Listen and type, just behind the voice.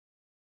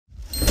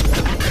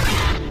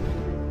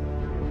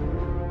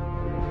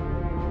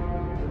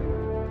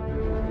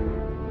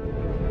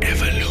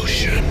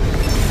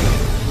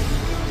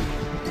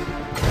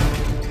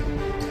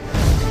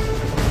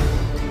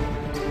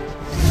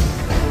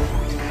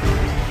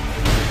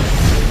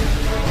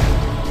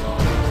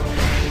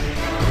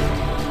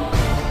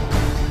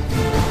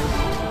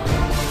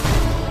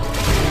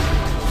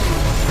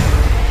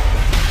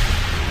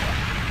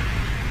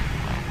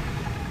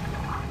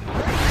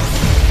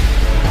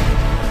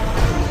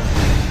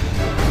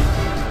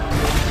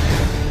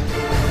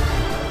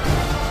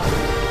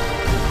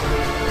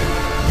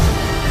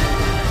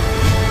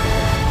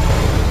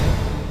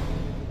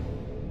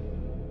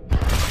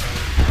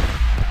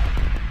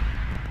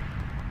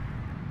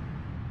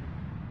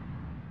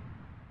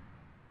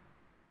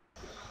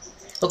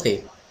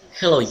Okay,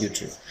 hello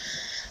YouTube.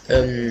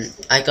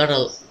 I got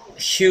a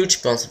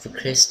huge bunch of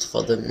requests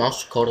for the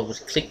mouse recorder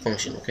with click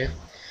function, okay?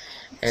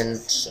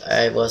 And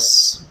I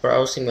was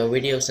browsing my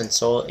videos and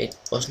saw it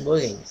wasn't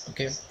working,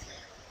 okay?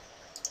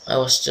 I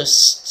was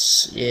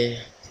just,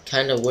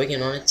 kind of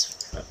working on it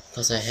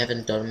because I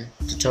haven't done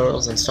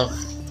tutorials and stuff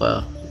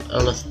for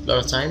a lot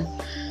of time.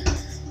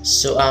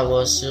 So I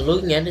was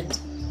looking at it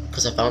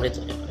because I found it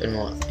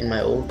in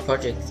my old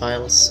project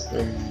files.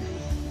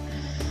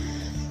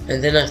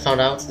 And then I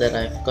found out that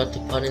I forgot to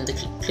put in the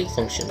click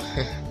function.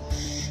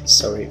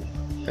 Sorry.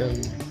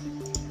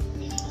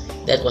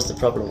 That was the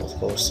problem, of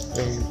course.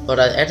 But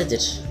I added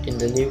it in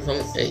the new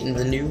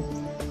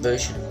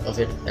version of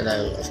it, and I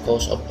of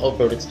course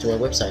uploaded it to my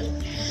website.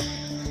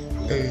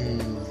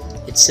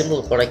 It's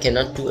simple, but I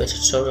cannot do a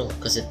tutorial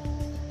because it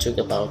took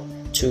about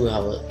 2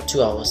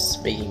 hours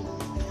making,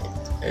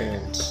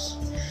 and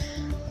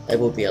that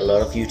would be a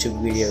lot of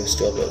YouTube videos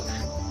to upload.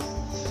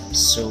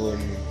 So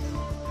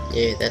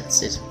yeah,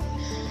 that's it.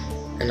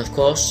 And of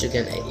course you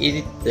can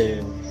edit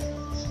the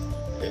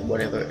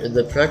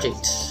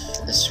project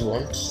as you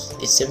want.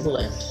 It's simple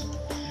and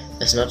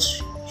there's not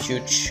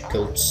huge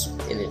codes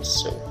in it,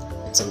 so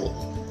it's simple.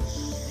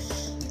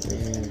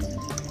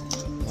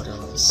 What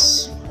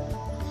else?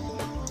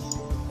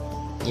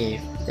 Yeah,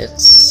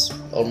 that's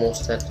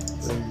almost that.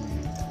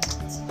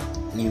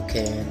 You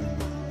can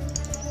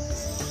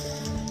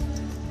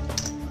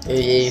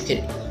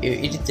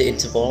edit the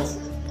interval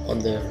on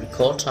the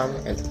record time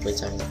and the play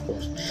time, of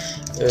course,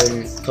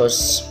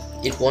 because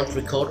it won't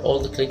record all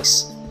the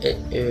clicks,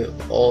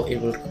 or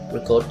it will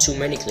record too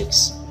many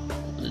clicks.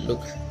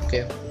 Look,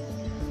 okay,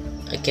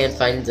 I can't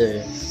find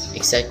the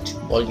exact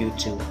value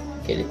to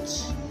get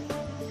it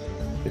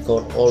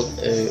record all,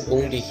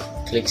 only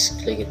clicks.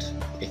 Click it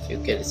if you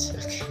get it.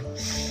 Okay.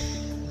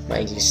 My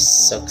English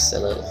sucks a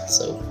little,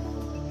 so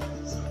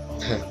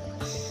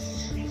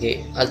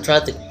okay, I'll try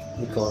the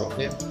record.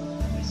 Okay,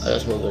 I'll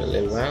just move it a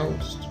little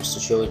around just to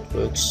show it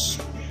works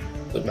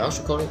with mouse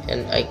recording,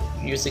 and I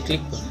use the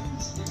click button.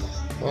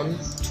 1,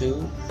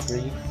 2,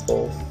 3,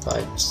 4,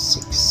 5,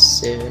 6,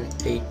 7,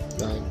 8,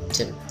 9,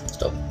 10.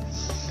 Stop.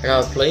 And now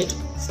I play it.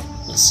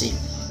 Let's see.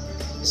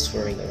 It's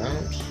running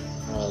around.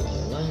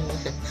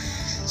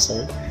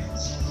 Sorry.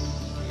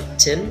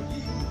 10,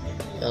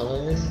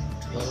 11,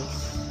 12.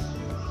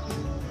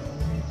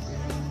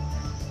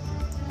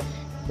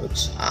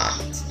 Oops.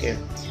 Okay.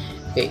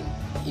 Okay.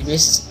 It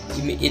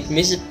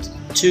missed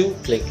 2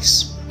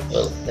 clicks.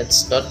 Well,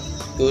 that's not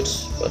good,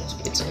 but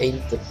it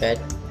ain't the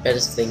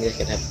baddest thing that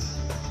can happen.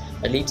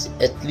 At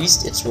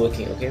least it's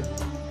working, okay?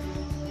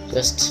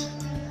 Just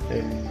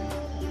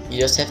you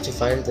just have to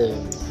find the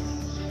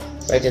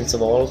right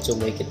interval to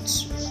make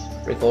it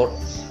record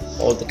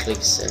all the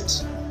clicks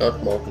and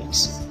not more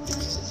clicks.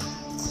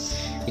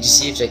 You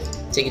see, if I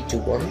take it to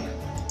 1,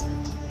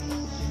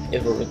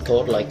 it will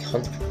record like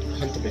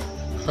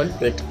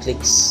 100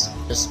 clicks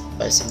just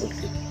by a single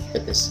click,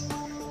 like this.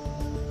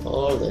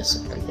 All this,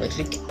 and I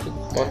click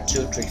 1,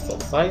 2, 3, 4,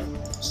 5.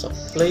 Stop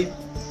play.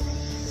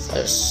 I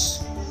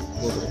just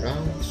move it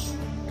around.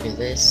 Okay,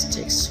 this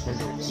takes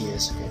 100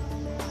 years. Okay.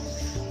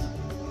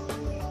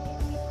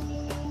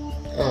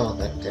 Oh,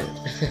 god damn it.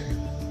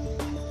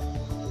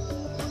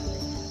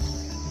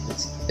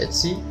 let's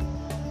see.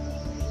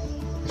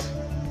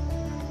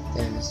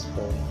 Damn, it's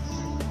boring.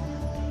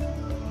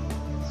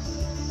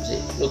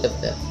 See, look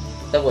at that.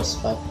 That was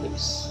 5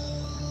 clicks.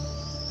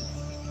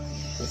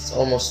 It's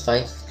almost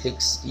 5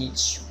 clicks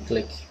each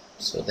click,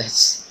 so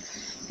that's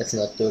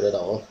not good at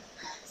all.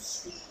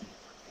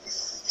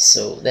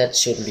 So that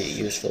shouldn't be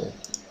useful.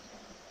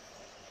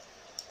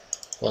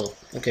 Well,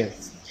 okay,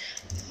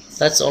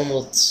 that's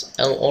almost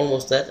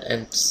that,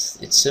 and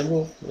it's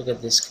simple. Look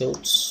at this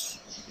code.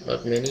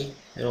 Not many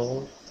at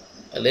all.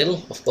 A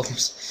little, of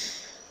course,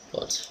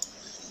 but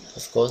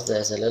of course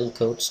there's a little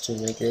code to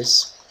make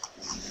this.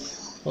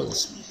 All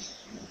this.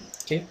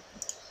 Okay.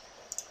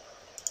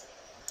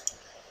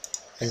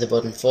 And the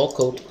button 4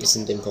 code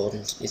isn't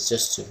important, it's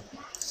just to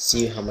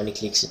see how many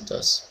clicks it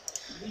does.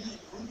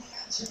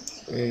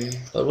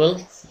 But well,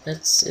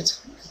 that's it.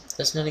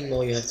 There's nothing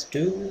more you have to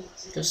do.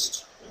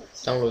 Just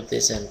download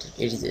this and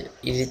edit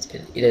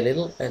it a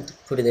little and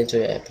put it into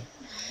your app.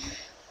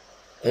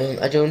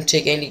 I don't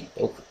take any.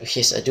 Oh,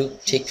 yes, I do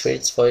take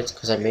credits for it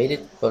because I made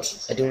it,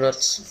 but I do not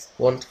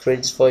want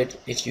credits for it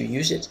if you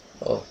use it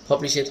or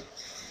publish it.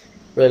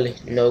 Really,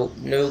 no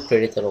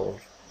credit at all.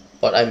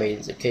 But I made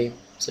it, okay?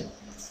 So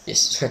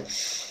yes.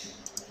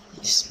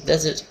 Yes,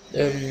 that's it.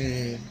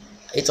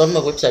 It's on my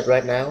website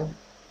right now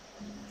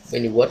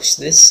when you watch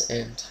this,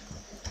 and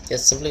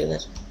just simply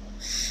that.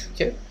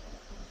 Okay,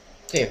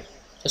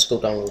 just go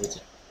download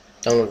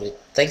it.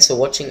 Thanks for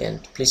watching,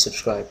 and please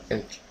subscribe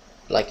and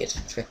like it.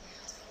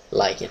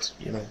 Like it,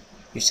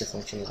 use the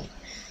function like.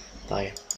 Bye.